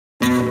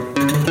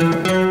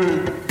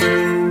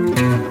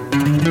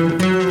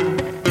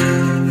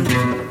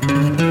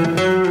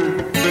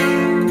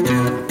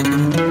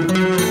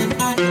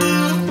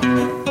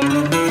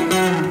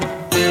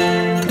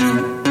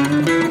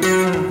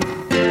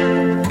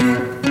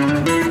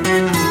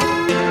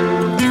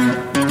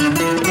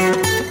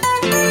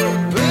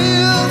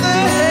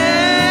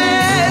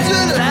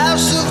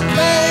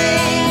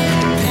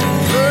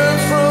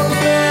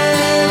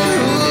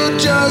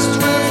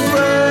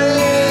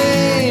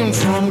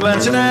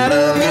glancing at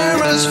a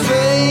mirror's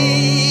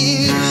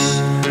face.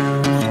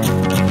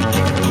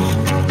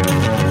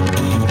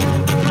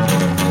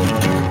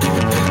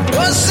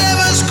 Well,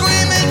 7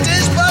 screaming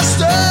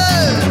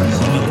Diz-Busters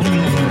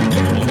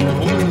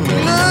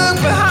look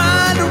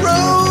behind the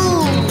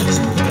rose,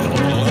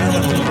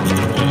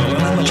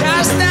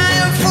 cast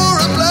iron for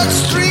a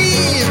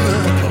bloodstream,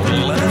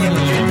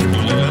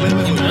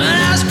 and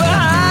ask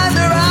behind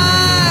their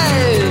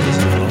eyes.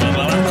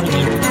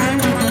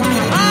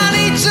 On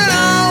each and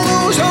all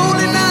those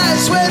holy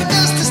nights where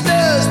dusty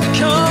stars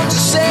become to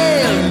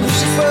sail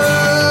Lucifer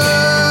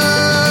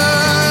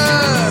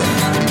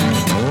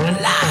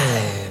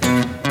alive.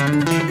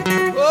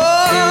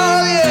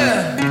 Oh yeah,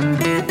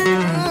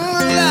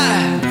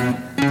 alive.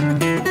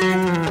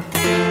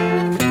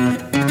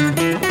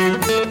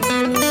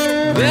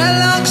 That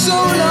long so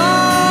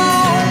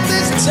long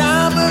this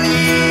time of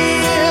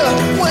year,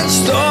 when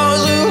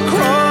stars are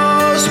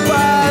crossed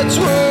by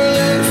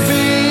twirling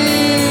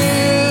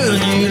fear.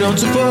 You don't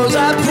suppose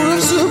I'd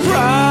prove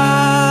surprised?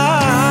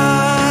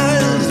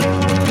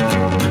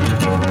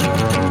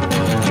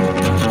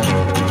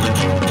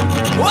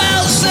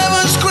 Well,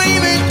 7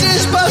 screaming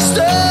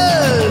Diz-Busters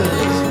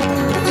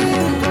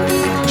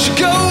should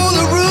go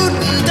the route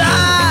and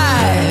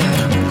die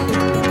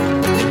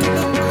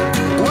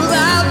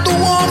without the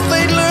warmth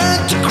they'd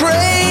learned to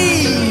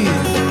crave,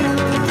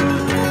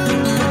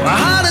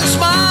 heart and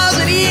smiles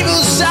and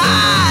evil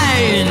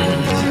signs.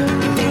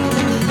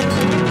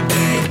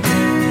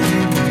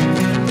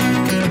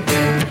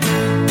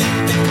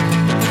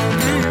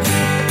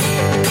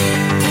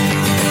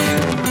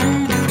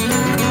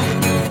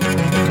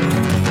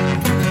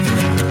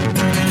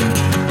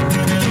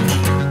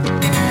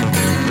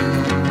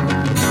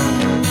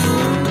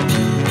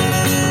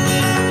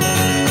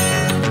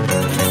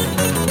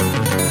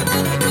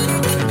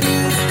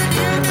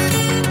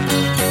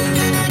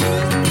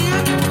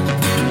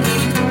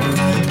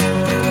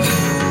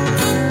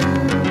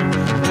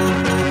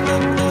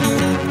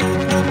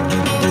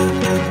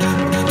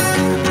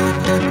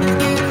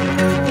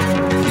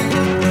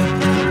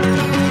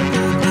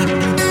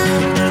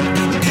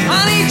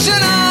 On each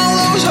and all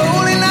those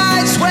holy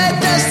nights where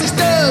dusty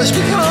stars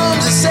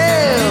becomes a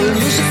sail and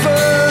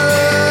Lucifer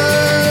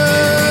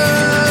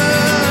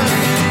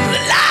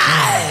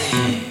alive.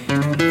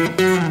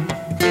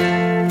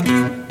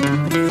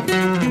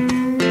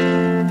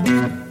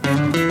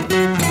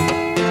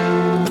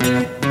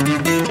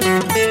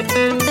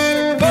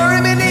 Bury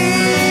me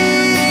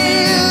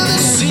near the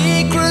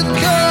secret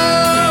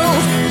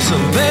cove, so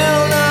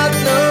they'll not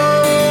know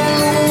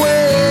the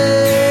way.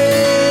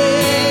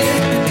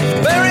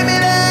 Bury me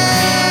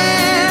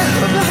there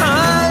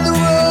behind the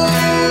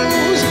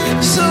rose,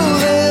 so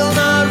they'll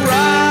not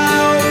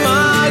rout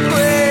my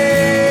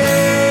grave.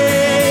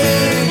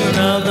 And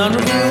I'll not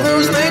reveal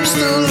those names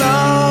still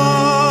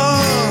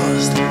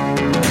lost.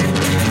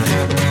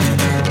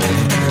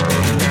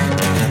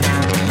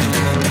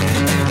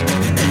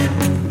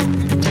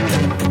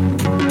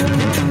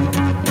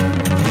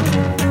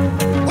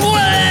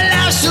 What a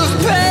loss of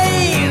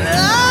pain!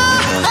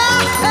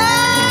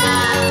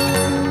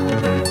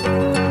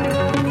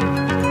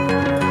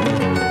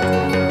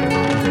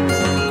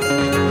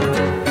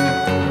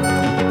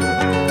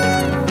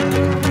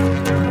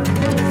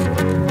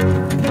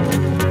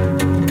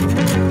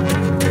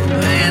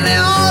 And they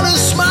ought to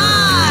smile.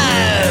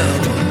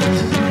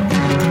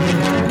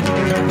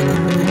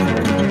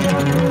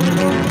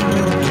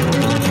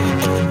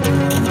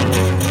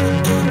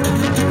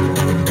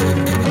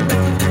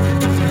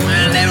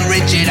 And their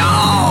rigid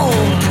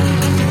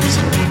arms.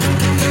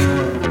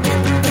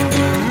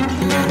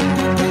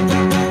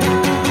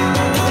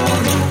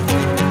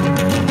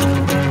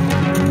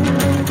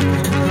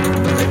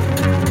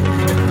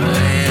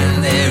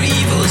 And their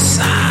evil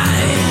side.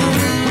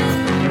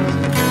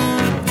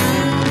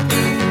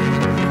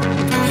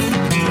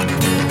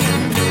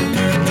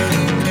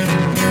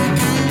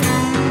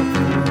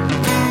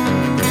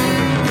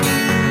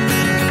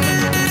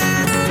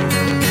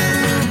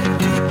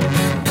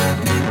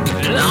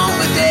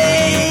 Longer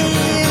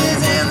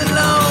days and the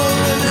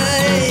longer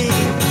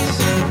nights,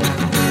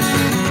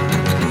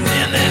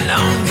 and then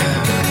longer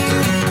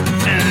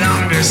and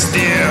longer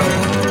still.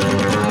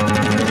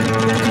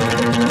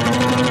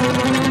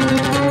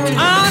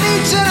 On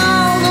each and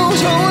all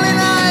those holy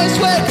nights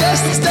where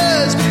dusty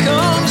stars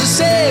becomes a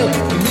sail.